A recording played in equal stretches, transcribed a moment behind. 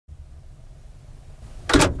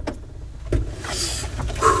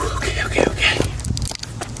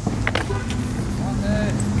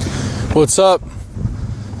What's up?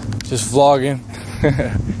 Just vlogging.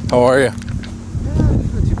 How are you?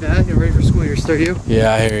 Not too bad. You're ready for school year start, you?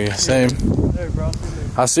 Yeah, I hear you. Same. Hey, bro.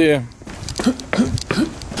 I'll see you.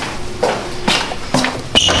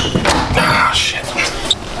 Ah, shit.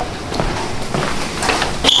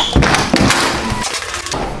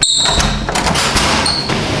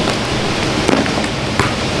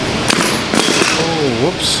 Oh,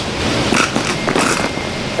 whoops.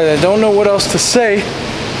 I don't know what else to say.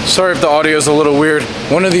 Sorry if the audio is a little weird.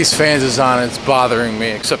 One of these fans is on, it's bothering me,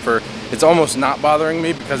 except for it's almost not bothering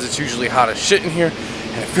me because it's usually hot as shit in here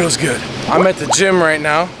and it feels good. I'm at the gym right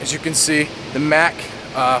now, as you can see, the MAC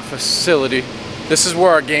facility. This is where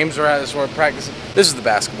our games are at, this is where I practice. This is the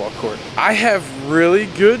basketball court. I have really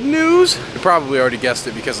good news. You probably already guessed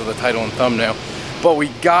it because of the title and thumbnail, but we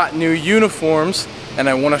got new uniforms and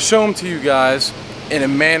I want to show them to you guys in a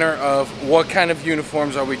manner of what kind of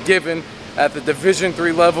uniforms are we given at the Division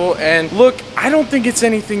III level. And look, I don't think it's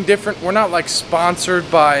anything different. We're not like sponsored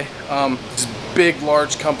by big,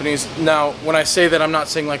 large companies. Now, when I say that, I'm not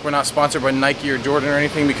saying like we're not sponsored by Nike or Jordan or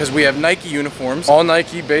anything, because we have Nike uniforms, all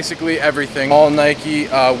Nike, basically everything, all Nike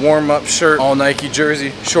warm-up shirt, all Nike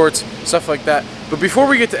jersey, shorts, stuff like that. But before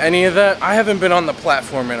we get to any of that, I haven't been on the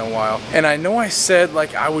platform in a while. And I know I said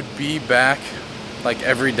like I would be back like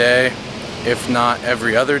every day, if not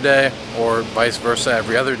every other day, or vice versa,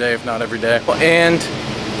 every other day, if not every day. And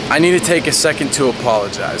I need to take a second to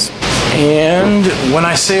apologize. And when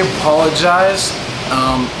I say apologize,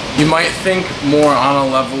 you might think more on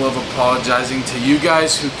a level of apologizing to you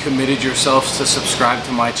guys who committed yourselves to subscribe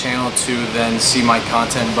to my channel to then see my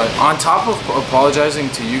content. But on top of apologizing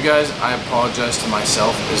to you guys, I apologize to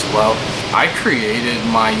myself as well. I created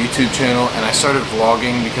my YouTube channel and I started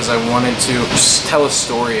vlogging because I wanted to just tell a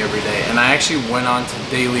story every day. And I actually went on to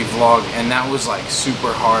daily vlog, and that was like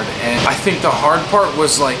super hard. And I think the hard part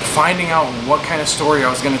was like finding out what kind of story I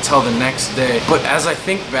was gonna tell the next day. But as I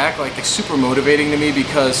think back, like it's super motivating to me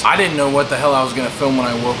because I didn't know what the hell I was gonna film when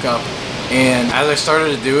I woke up. And as I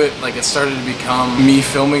started to do it, like it started to become me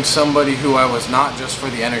filming somebody who I was not, just for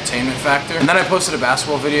the entertainment factor. And then I posted a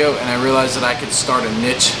basketball video and I realized that I could start a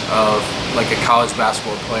niche of like a college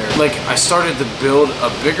basketball player. Like I started to build a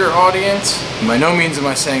bigger audience. By no means am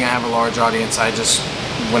I saying I have a large audience. I just,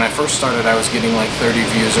 when I first started, I was getting like 30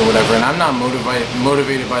 views or whatever, and I'm not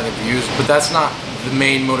motivated by the views, but that's not the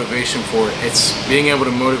main motivation for it. It's being able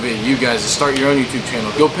to motivate you guys to start your own YouTube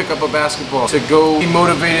channel, go pick up a basketball, to go be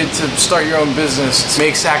motivated to start your own business, to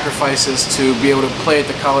make sacrifices to be able to play at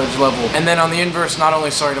the college level. And then on the inverse, not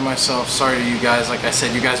only sorry to myself, sorry to you guys. Like I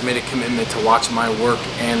said, you guys made a commitment to watch my work,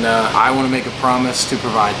 and I want to make a promise to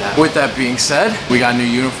provide that. With that being said, we got new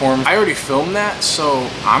uniforms. I already filmed that, so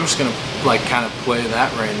I'm just gonna like kind of play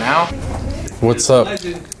that right now. What's up?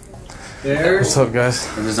 What's up, guys?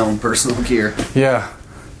 In his own personal gear. Yeah,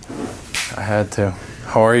 I had to.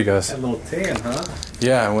 How are you guys? A little tan, huh?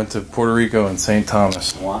 Yeah, I went to Puerto Rico and St.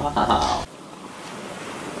 Thomas. Wow.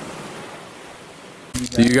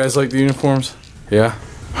 Do you guys like the uniforms? Yeah?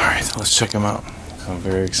 Alright, let's check them out. I'm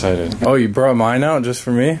very excited. Oh, you brought mine out just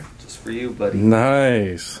for me? Just for you, buddy.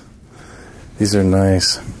 Nice. These are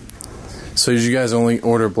nice. So did you guys only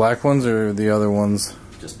order black ones or the other ones?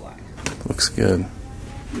 Just black. Looks good.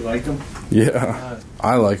 You like them? Yeah,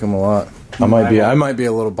 I like them a lot. I might be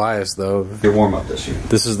a little biased though. Your warm up this year.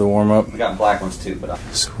 This is the warm up. We got black ones too, but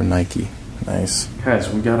Super Nike, nice. Guys,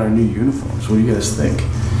 we got our new uniforms. What do you guys think?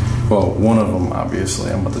 Well, one of them obviously.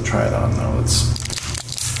 I'm about to try it on now.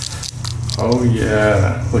 Oh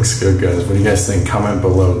yeah, looks good, guys. What do you guys think? Comment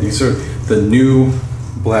below. These are the new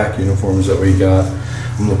black uniforms that we got.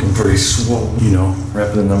 I'm looking pretty swole, you know,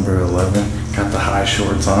 repping the number 11. Got the high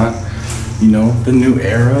shorts on. You know, the new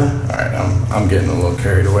era. Alright, I'm getting a little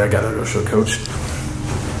carried away. I gotta go show Coach.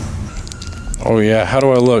 Oh yeah, how do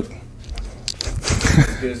I look?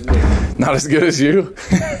 As good as me. Not as good as you?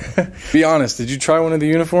 Be honest, did you try one of the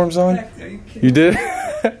uniforms on? Are you kidding? You did?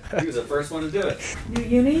 he was the first one to do it. New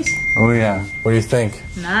unis? Oh yeah. What do you think?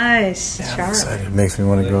 Nice. Yeah, I'm Sharp. excited. It makes me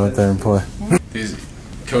want to go out there and play. These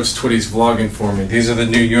Coach Twitty's vlogging for me. These are the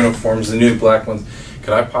new uniforms, the new black ones.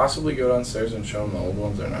 Could I possibly go downstairs and show them the old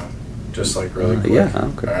ones or no? Just like really quick.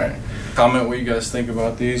 Yeah, okay. Alright. Comment what you guys think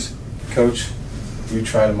about these. Coach, you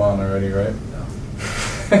tried them on already, right? No.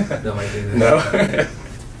 No, I didn't. No?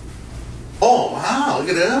 Oh, wow, look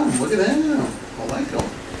at them. Look at them. I like them.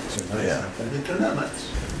 Oh, yeah. They're not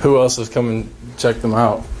nice. Who else has come and checked them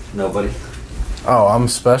out? Nobody. Oh, I'm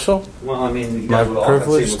special? Well, I mean, you My guys would all have seen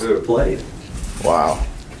privileged? what we would have played. Wow.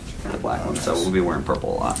 The black one, so we'll be wearing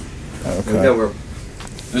purple a lot. Okay.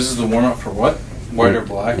 This is the warm-up for what? White or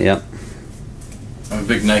black? Yep. I'm a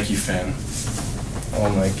big Nike fan. All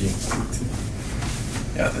Nike.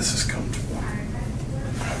 Yeah, this is comfortable.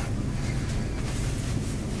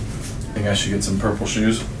 Think I should get some purple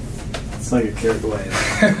shoes? It's like a carrot away.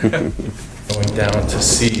 Going down to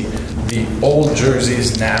see the old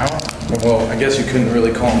jerseys now. Well, I guess you couldn't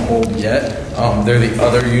really call them old yet. They're the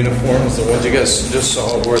other uniforms. The ones you guys just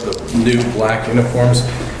saw were the new black uniforms.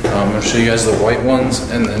 I'll show you guys the white ones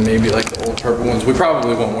and then maybe like the old purple ones. We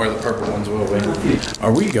probably won't wear the purple ones, will we?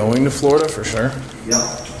 Are we going to Florida for sure? Yeah.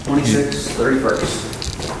 26,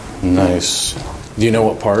 31st. Nice. Do you know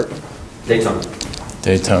what part? Daytona.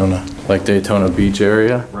 Daytona. Like Daytona Beach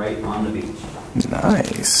area? Right on the beach.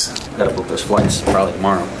 Nice. Gotta book those flights probably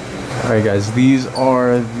tomorrow. Alright guys, these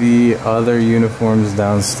are the other uniforms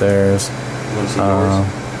downstairs.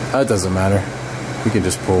 That doesn't matter. We can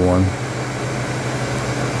just pull one.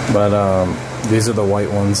 But these are the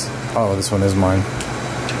white ones. Oh, this one is mine.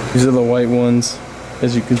 These are the white ones.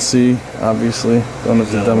 As you can see, obviously. Don't have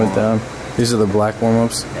to dumb it down. These are the black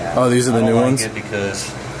warm-ups. Yeah. Oh, these are the new ones? I don't like it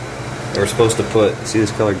because they were supposed to put, see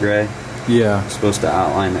this color gray? Yeah. It's supposed to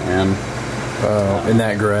outline the M. In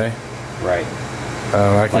that gray? Right.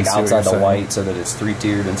 I can Like see outside what the you're white so that it's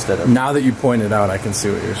three-tiered instead of... Now that you point it out, I can see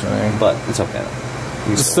what you're saying. But it's okay.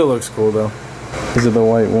 It still looks cool though. These are the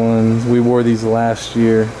white ones. We wore these last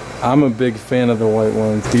year. I'm a big fan of the white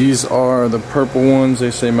ones. These are the purple ones.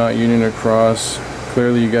 They say Mount Union across.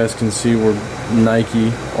 Clearly you guys can see we're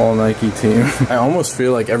Nike, all Nike team. I almost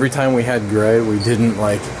feel like every time we had gray, we didn't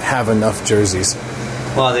like have enough jerseys.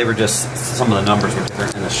 Well, they were just, some of the numbers were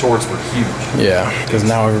different and the shorts were huge. Yeah, because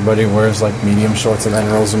now everybody wears like medium shorts and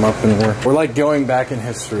then rolls them up, and we're like going back in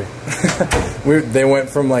history. They went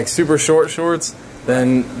from like super short shorts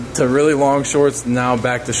then to really long shorts, now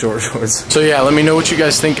back to short shorts. So yeah, let me know what you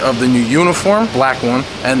guys think of the new uniform, black one,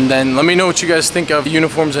 and then let me know what you guys think of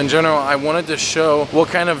uniforms in general. I wanted to show what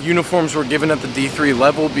kind of uniforms we're given at the D3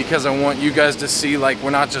 level because I want you guys to see like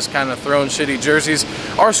we're not just kind of throwing shitty jerseys.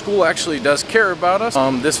 Our school actually does care about us.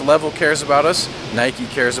 This level cares about us, Nike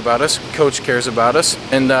cares about us, coach cares about us,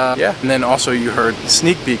 and yeah. And then also you heard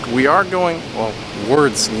sneak peek. We are going, well,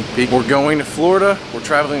 word sneak peek. We're going to Florida. We're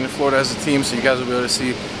traveling to Florida as a team, so you guys will be able to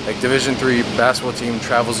see like Division III basketball team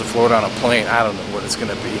travels to Florida on a plane. I don't know what it's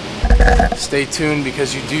gonna be. Stay tuned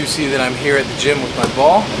because you do see that I'm here at the gym with my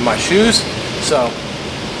ball and my shoes. So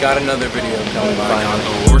got another video coming by.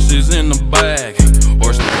 Horses in the bag.